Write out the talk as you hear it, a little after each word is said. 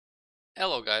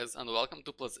Hello guys and welcome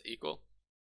to Plus Equal.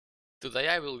 Today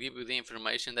I will give you the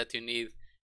information that you need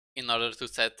in order to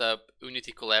set up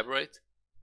Unity Collaborate.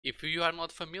 If you are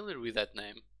not familiar with that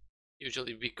name,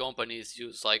 usually big companies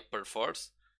use like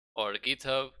Perforce or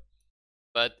GitHub,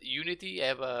 but Unity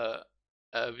have a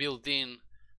built-in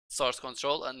source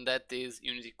control, and that is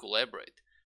Unity Collaborate.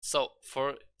 So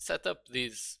for set up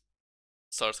this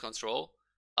source control,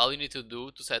 all you need to do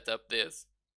to set up this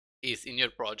is in your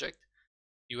project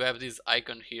you have this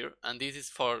icon here, and this is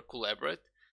for Collaborate,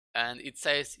 and it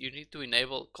says you need to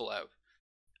enable collab.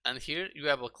 And here you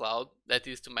have a cloud that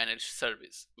is to manage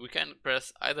service. We can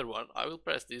press either one. I will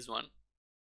press this one,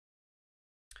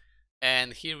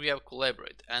 and here we have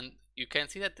Collaborate, and you can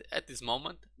see that at this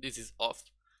moment this is off.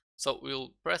 So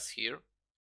we'll press here,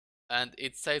 and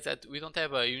it says that we don't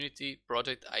have a Unity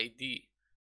project ID.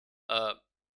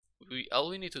 All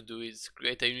we need to do is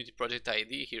create a Unity project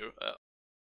ID here.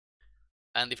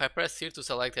 And if I press here to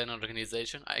select an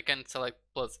organization, I can select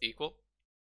Plus Equal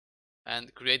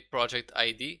and create project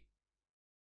ID.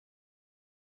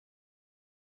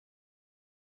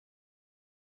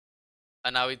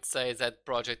 And now it says that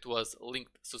project was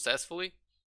linked successfully.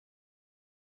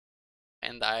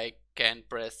 And I can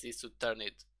press this to turn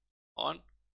it on.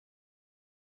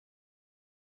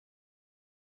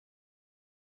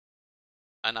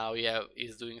 And now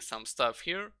is doing some stuff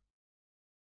here,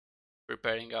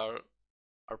 preparing our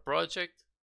project,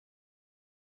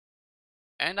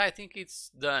 and I think it's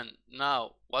done.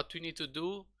 Now what we need to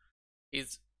do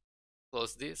is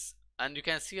close this, and you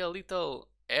can see a little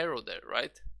arrow there,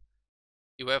 right?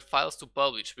 You have files to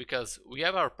publish, because we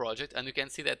have our project, and you can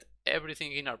see that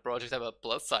everything in our project have a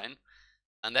plus sign,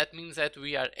 and that means that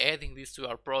we are adding this to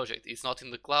our project. It's not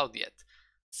in the cloud yet.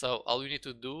 So all you need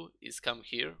to do is come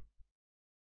here,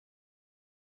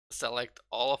 select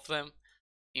all of them,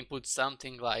 input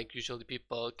something like, usually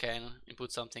people can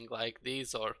input something like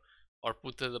this, or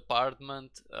put the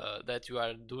department that you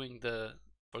are doing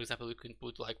for example, you can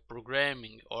put like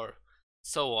programming or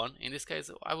so on. In this case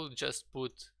I will just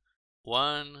put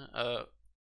one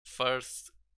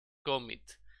first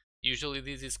commit. Usually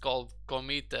this is called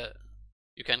commit.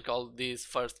 You can call this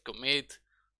first commit,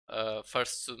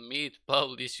 first submit,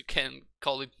 publish. You can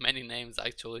call it many names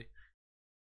actually.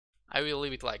 I will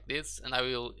leave it like this, and I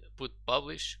will put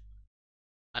publish,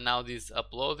 and now this is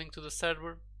uploading to the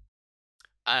server,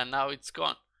 and now it's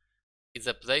gone. It's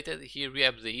updated. Here we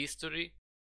have the history.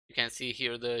 You can see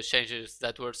here the changes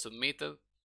that were submitted,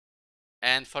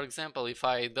 and for example, if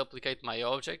I duplicate my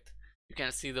object, you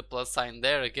can see the plus sign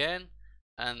there again,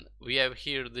 and we have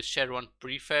here the share1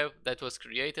 prefab that was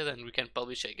created, and we can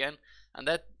publish again, and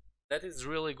that is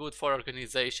really good for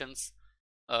organizations.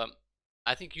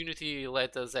 I think Unity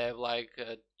let us have like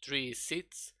 3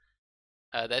 seats.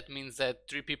 That means that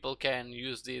 3 people can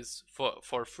use this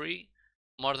for free.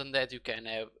 More than that,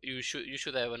 you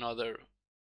should have another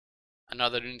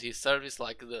Unity service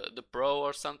like the Pro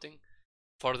or something.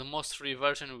 For the most free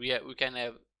version, we can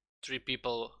have 3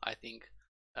 people, I think,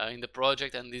 in the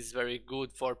project, and this is very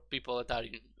good for people that are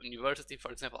in university.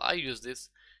 For example, I use this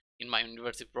in my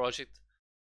university project.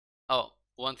 Oh,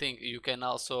 one thing, you can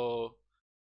also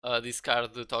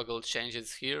discard the toggle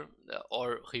changes here,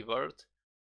 or revert,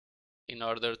 in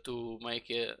order to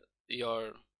make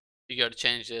your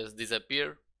changes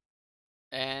disappear.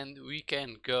 And we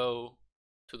can go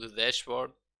to the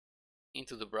dashboard,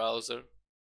 into the browser,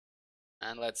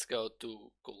 and let's go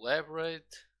to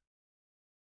Collaborate.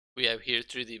 We have here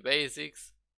 3D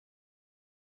basics.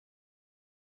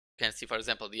 You can see, for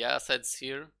example, the assets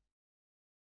here,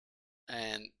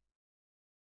 and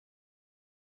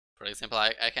for example,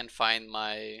 I can find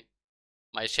my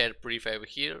shared prefab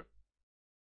here,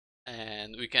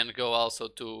 and we can go also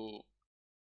to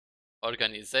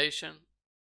organization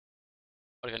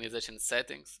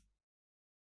settings,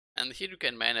 and here you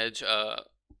can manage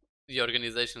the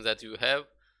organizations that you have.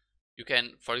 You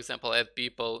can, for example, add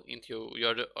people into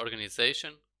your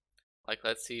organization, like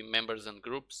let's see, members and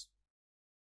groups.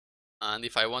 And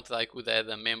if I wanted, I could add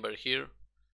a member here.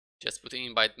 Just put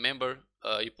invite member,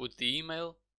 you put the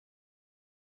email.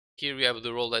 Here we have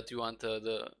the role that you want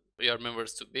your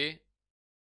members to be,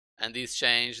 and these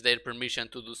change their permission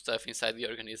to do stuff inside the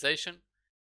organization.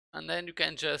 And then you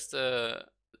can just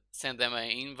send them an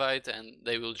invite, and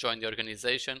they will join the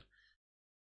organization,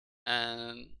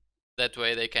 and that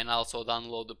way they can also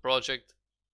download the project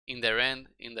in their end,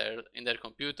 in their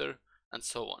computer, and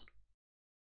so on.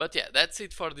 But yeah, that's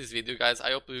it for this video, guys.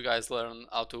 I hope you guys learn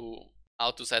how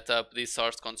to set up this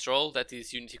source control that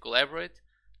is Unity Collaborate.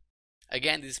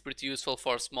 Again, this is pretty useful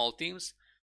for small teams.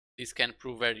 This can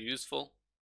prove very useful.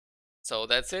 So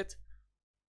that's it.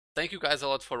 Thank you guys a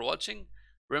lot for watching.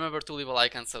 Remember to leave a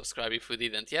like and subscribe if you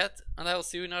didn't yet, and I will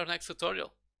see you in our next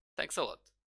tutorial. Thanks a lot.